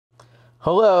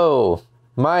Hello,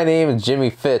 my name is Jimmy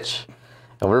Fitch,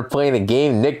 and we're playing a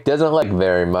game Nick doesn't like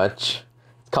very much.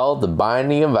 It's called The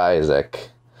Binding of Isaac.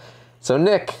 So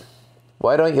Nick,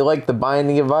 why don't you like The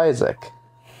Binding of Isaac?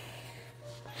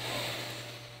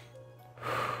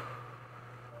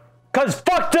 Cause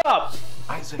fucked up!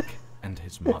 Isaac and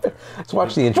his mother. Let's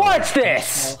watch the intro. Watch A this!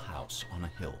 small house on a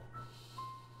hill.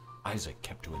 Isaac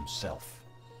kept to himself,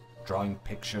 drawing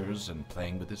pictures and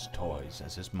playing with his toys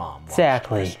as his mom watched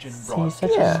Exactly. Christian He's broadcasts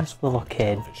such a nice little on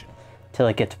kid. television. Till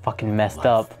it gets fucking messed Life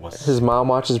up. was His mom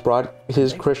watches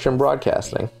his Christian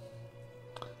broadcasting.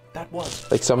 That was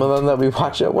Like some of them that we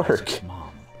watch at work. Isaac's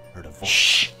mom heard a voice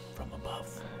Shh. from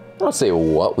above. Don't say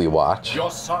what we watch. Your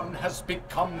son has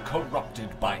become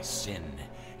corrupted by sin.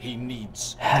 He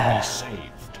needs to be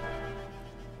saved.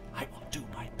 I will do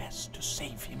my best to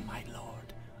save him, my lord.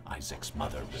 Isaac's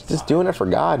mother replied, Just doing it for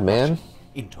God, man.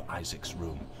 into Isaac's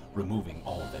room, removing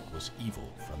all that was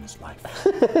evil from his life.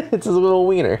 It's his little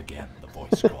wiener. Again, the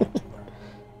voice called to her.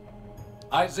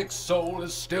 Isaac's soul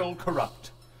is still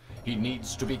corrupt. He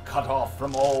needs to be cut off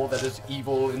from all that is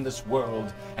evil in this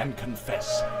world and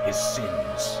confess his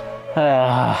sins.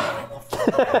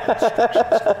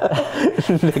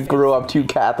 Nick grew up too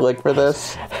Catholic for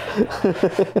this.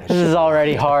 This is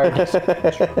already hard. Away from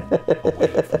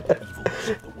the evils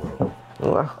of the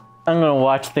world. I'm gonna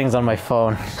watch things on my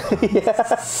phone.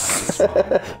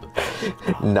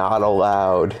 Not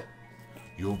allowed.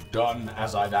 You've done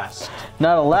as I've asked.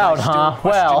 Not allowed, huh?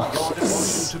 Well, Your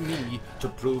devotion to me to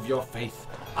prove your faith.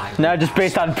 I now just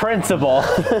based on principle.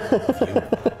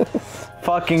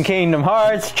 Fucking Kingdom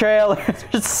Hearts trailers.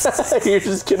 You're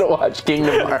just gonna watch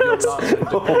Kingdom Hearts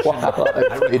while I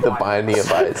play The Binding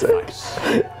of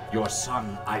Isaac. Your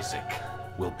son Isaac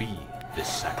will be this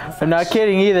sacrifice. I'm not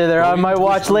kidding either. They're on my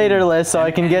watch later list, so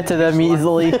I can get to them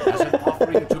easily. As an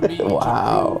offering to me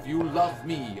Wow. to prove you love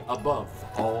me above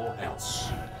all else.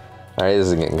 Alright, this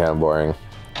is getting kind of boring.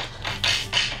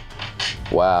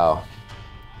 Wow.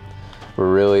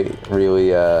 We're really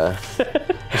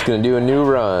just gonna do a new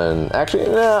run. Actually,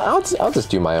 no, I'll just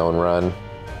do my own run.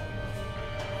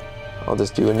 I'll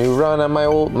just do a new run on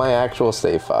my actual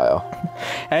save file.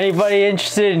 Anybody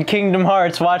interested in Kingdom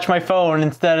Hearts, watch my phone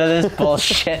instead of this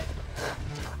bullshit.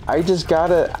 I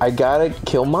gotta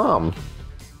kill Mom.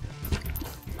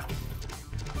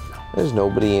 There's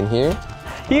nobody in here.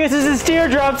 He uses his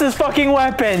teardrops as fucking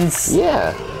weapons.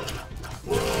 Yeah.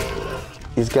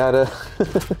 He's gotta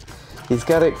he's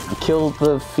gotta kill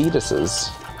the fetuses.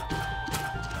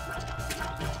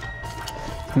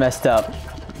 Messed up.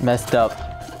 Messed up.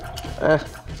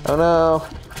 Oh no.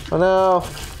 Oh no.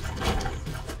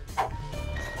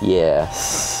 Yeah.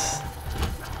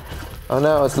 Oh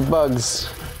no, it's the bugs.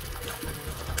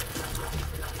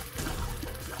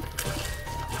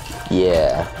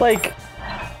 Yeah. Like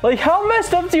how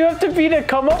messed up do you have to be to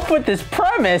come up with this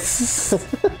premise?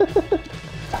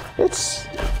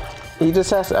 He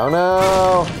just has to, oh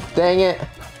no, dang it.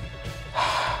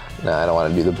 No, I don't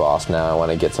want to do the boss now. I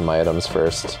want to get some items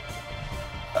first.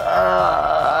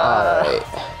 Alright.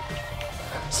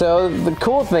 So the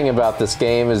cool thing about this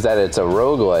game is that it's a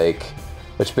roguelike,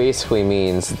 which basically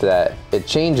means that it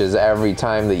changes every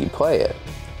time that you play it.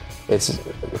 It's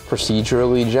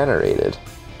procedurally generated.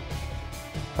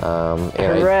 And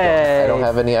I don't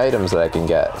have any items that I can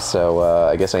get, so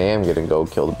I guess I am gonna go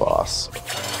kill the boss.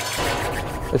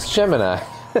 It's Gemini.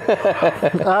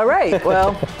 Alright,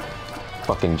 well.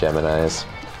 Fucking Geminis.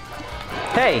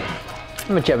 Hey,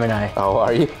 I'm a Gemini. Oh,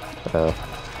 are you? Oh,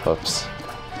 oops.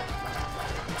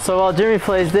 So while Jimmy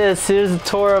plays this, here's a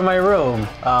tour of my room.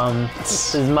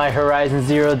 This is my Horizon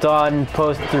Zero Dawn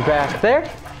poster back there.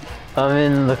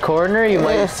 In the corner, you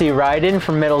might see Raiden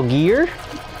from Metal Gear.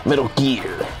 Metal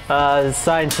Gear. The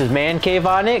sign says man cave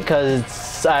on it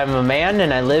because I'm a man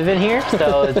and I live in here,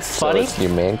 so it's So funny. it's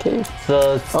your man cave?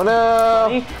 So it's Oh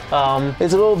no! funny.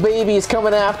 His little baby's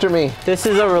coming after me. This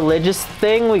is a religious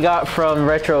thing we got from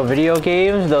Retro Video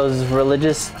Games. Those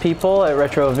religious people at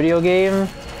Retro Video Game.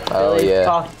 Oh Billy yeah.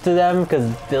 talked to them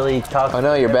because Billy talked. Oh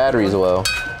no, your battery's low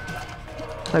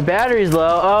My battery's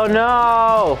low. Oh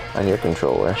no! on your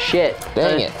controller. Shit.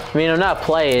 Dang it. I mean, I'm not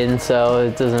playing, so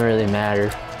it doesn't really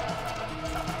matter.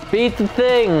 Beat the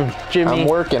thing, Jimmy. I'm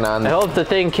working on. I hope the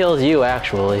thing kills you,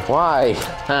 actually. Why?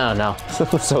 I don't know.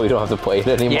 So we don't have to play it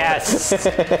anymore. Yes!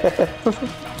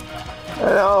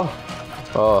 No.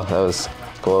 Oh, that was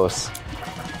close.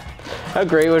 How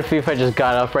great would it be if I just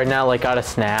got up right now, like got a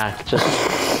snack? Just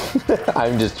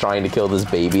I'm just trying to kill this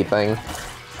baby thing.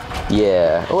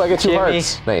 Yeah. Oh, I got 2 Jimmy.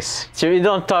 hearts. Nice. Jimmy,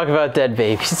 don't talk about dead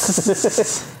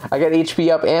babies. I got HP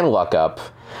up and luck up.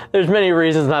 There's many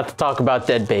reasons not to talk about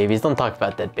dead babies. Don't talk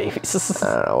about dead babies.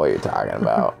 I don't know what you're talking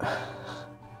about.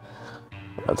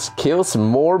 Let's kill some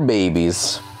more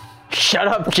babies. Shut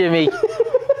up, Jimmy.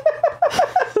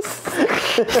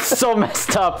 So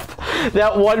messed up.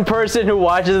 That one person who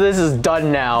watches this is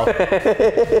done now.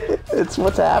 It's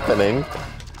what's happening.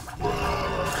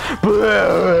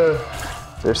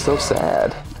 They're so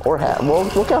sad. Or well,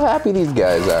 look how happy these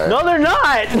guys are. No, they're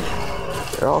not.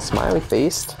 They're all smiley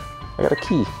faced. I got a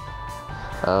key.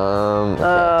 Okay.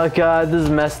 Oh god, this is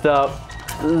messed up.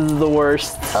 This is the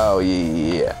worst. Oh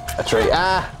yeah, that's right.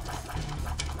 Ah!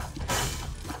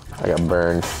 I got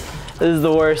burned. This is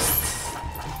the worst.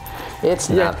 It's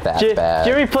not that bad.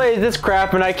 Jimmy plays this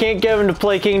crap, and I can't get him to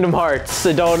play Kingdom Hearts.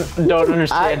 So don't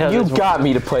understand how you this got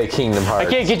me to play Kingdom Hearts. I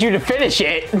can't get you to finish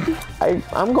it.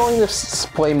 I'm going to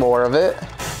play more of it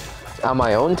on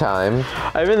my own time.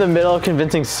 I'm in the middle of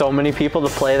convincing so many people to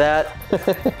play that.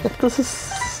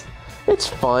 It's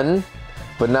fun,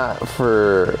 but not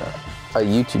for a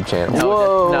YouTube channel. No,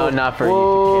 Whoa! no, not for a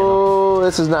YouTube channel.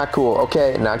 This is not cool.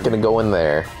 Okay, not gonna go in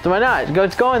there. Why not?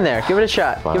 Go in there. Give it a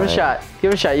shot. Fine. Give it a shot.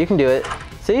 Give it a shot. You can do it.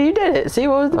 See, you did it. See,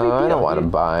 what was the big deal? I don't want to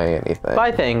buy anything.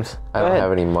 Buy things. I don't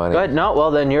have any money. Go ahead. No,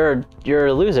 well then you're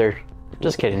a loser.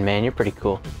 Just kidding, man. You're pretty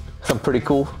cool. I'm pretty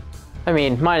cool. I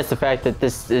mean, minus the fact that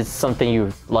this is something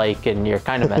you like and you're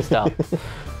kind of messed up.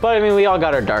 But I mean, we all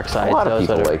got our dark side. A lot of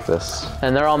people like this.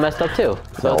 And they're all messed up too.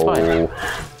 So it's fine.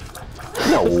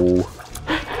 No.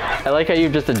 I like how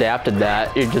you've just adapted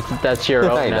that. That's your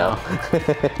own now.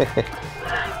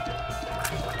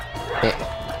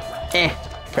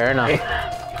 Fair enough.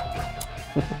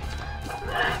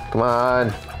 Come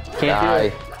on. Can't do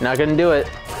it. Not gonna do it.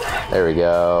 There we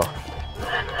go.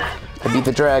 I beat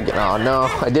the dragon. Oh no,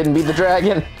 I didn't beat the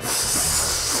dragon.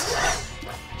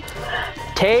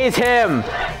 Tase him.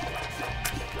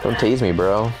 Don't tase me,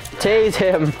 bro. Tase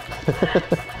him.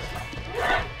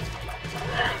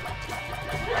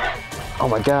 Oh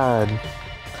my god.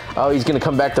 Oh, he's gonna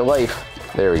come back to life.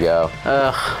 There we go.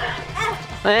 Ugh.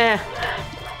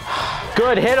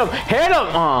 Good, hit him. Hit him.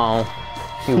 Oh,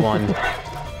 you won.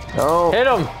 Oh. Hit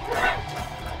him.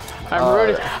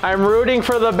 I'm rooting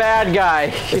for the bad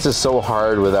guy. This is so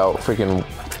hard without freaking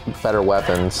better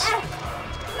weapons.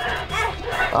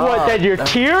 What, then your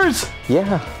tears?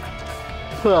 Yeah.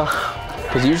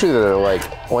 Because usually they're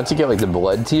like, once you get like the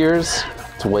blood tears,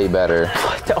 it's way better.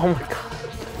 What? Oh my god.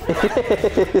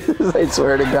 I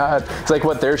swear to God. It's like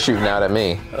what they're shooting out at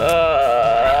me.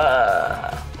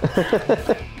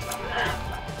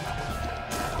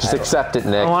 Just accept it,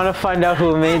 Nick. I want to find out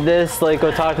who made this, like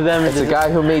go talk to them. It's the guy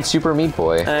who made Super Meat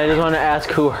Boy. And I just want to ask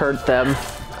who hurt them.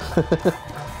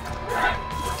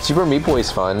 Super Meat Boy's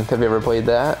fun. Have you ever played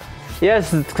that?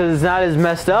 Yes, because it's not as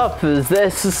messed up as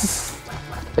this.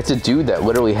 It's a dude that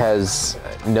literally has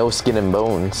no skin and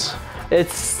bones.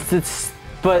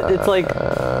 But it's like,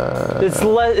 it's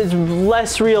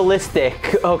less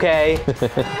realistic, okay?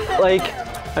 Like,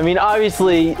 I mean,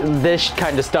 obviously, this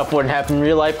kind of stuff wouldn't happen in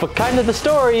real life, but kind of the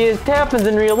story it happens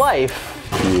in real life.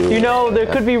 Yeah. You know, there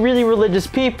could be really religious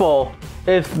people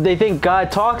if they think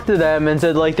God talked to them and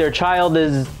said, like, their child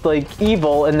is, like,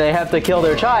 evil and they have to kill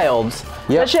their child.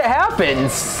 Yep. That shit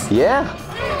happens. Yeah.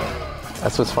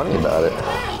 That's what's funny about it.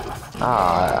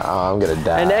 I'm gonna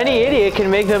die. And any idiot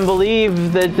can make them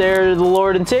believe that they're the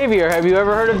Lord and Savior. Have you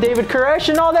ever heard of David Koresh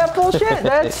and all that bullshit?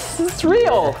 It's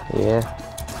real. Yeah.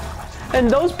 And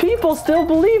those people still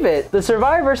believe it. The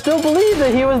survivors still believe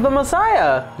that he was the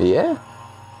Messiah. Yeah.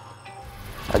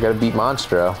 I gotta beat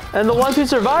Monstro. And the ones who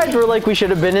survived were like, we should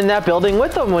have been in that building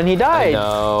with him when he died. I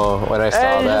know. When I saw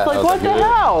and that, it's like, what the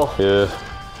hell? Yeah.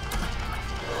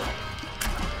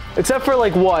 Except for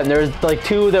like one. There's like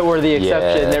two that were the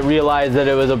exception that realized that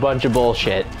it was a bunch of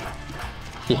bullshit.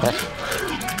 Yeah.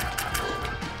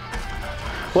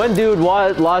 One dude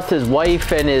lost his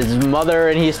wife and his mother,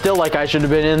 and he's still like, I should have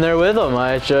been in there with him.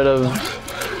 I should have.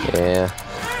 Yeah.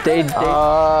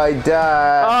 Oh, I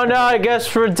died. Oh no, I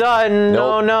guess we're done.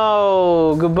 Nope.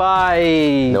 No,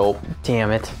 goodbye. Nope.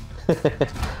 Damn it.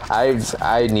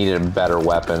 I needed a better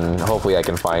weapon. Hopefully I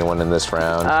can find one in this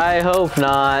round. I hope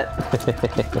not.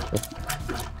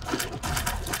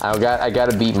 I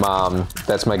gotta beat Mom.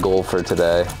 That's my goal for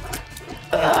today.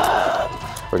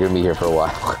 We're gonna be here for a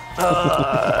while.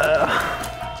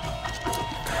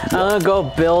 I'm gonna go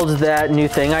build that new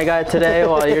thing I got today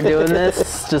while you're doing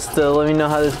this, just to let me know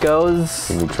how this goes.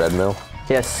 The new treadmill?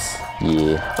 Yes.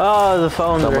 Yeah. Oh, the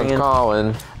phone's Someone's ringing.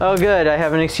 calling. Oh good, I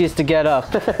have an excuse to get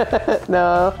up.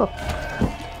 No.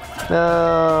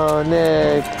 No,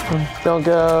 Nick. Don't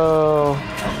go.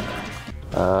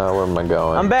 Where am I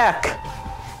going? I'm back.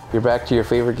 You're back to your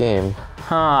favorite game.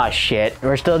 Ah, shit.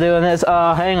 We're still doing this?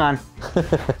 Oh, hang on.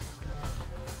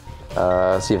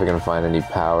 See if I can find any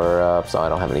power-ups. Oh, I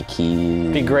don't have any keys.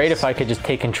 It'd be great if I could just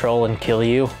take control and kill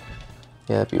you.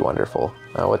 Yeah, that'd be wonderful.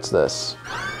 Oh, what's this?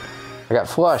 I got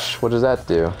flush. What does that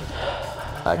do?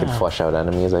 I can flush out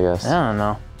enemies, I guess. I don't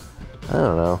know. I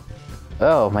don't know.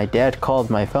 Oh, my dad called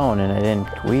my phone and I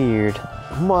didn't. Weird.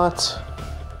 What?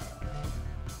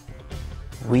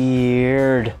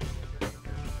 Weird.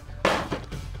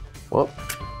 Well,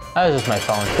 That was just my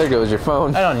phone. there goes your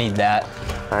phone. I don't need that.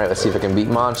 All right, let's see if I can beat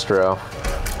Monstro.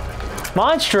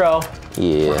 Monstro?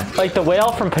 Yeah. Like the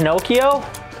whale from Pinocchio?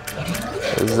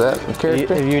 Is that a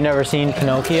character? Have you never seen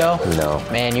Pinocchio? No.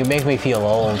 Man, you make me feel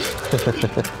old.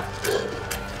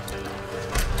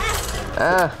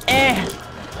 Ah.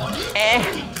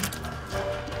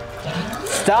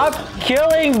 Stop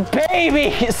killing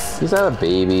babies! He's not a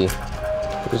baby.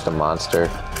 He's just a monster.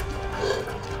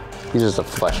 He's just a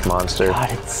flesh monster. God,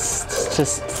 it's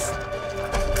just...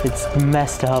 It's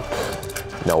messed up.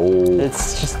 No.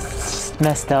 It's just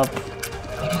messed up.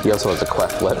 He also has a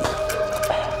cleft lip.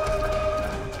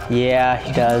 Yeah,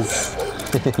 he does.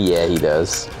 Yeah, he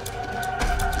does.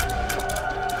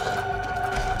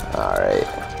 Alright.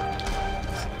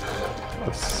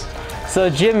 Let's... So,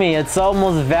 Jimmy, it's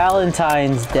almost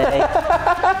Valentine's Day.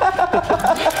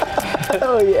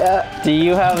 Oh, yeah. Do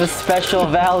you have a special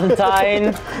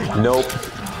Valentine? Nope.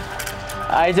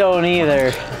 I don't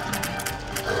either.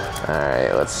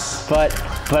 Alright, let's... But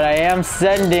I am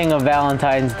sending a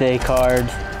Valentine's Day card.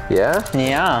 Yeah?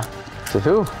 Yeah. To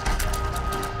who?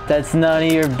 That's none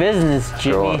of your business,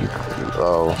 Jimmy.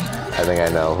 Oh, I think I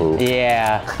know who.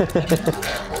 Yeah.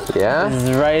 Yeah? This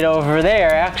is right over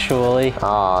there, actually.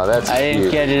 Aw, that's I cute.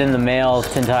 didn't get it in the mail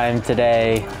in time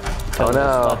today. Oh, no.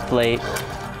 I slept late.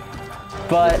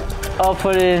 But I'll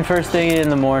put it in first thing in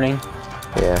the morning.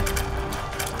 Yeah.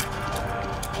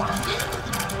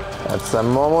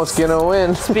 I'm almost gonna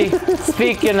win.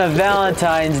 Speaking of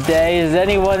Valentine's Day, is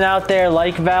anyone out there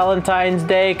like Valentine's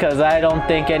Day? Because I don't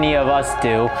think any of us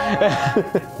do.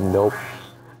 Nope.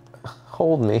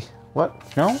 Hold me. What?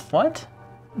 No? What?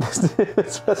 That's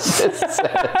what it says.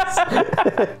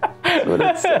 That's what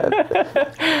it said.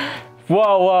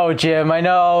 Whoa, Jim. I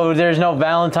know there's no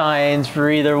Valentines for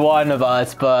either one of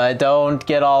us, but don't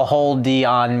get all holdy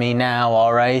on me now,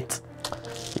 alright?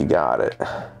 You got it.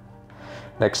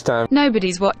 Next time,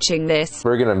 Nobody's watching this.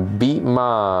 we're gonna beat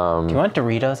Mom. You want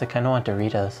Doritos? I kind of want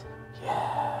Doritos.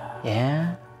 Yeah.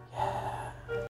 Yeah?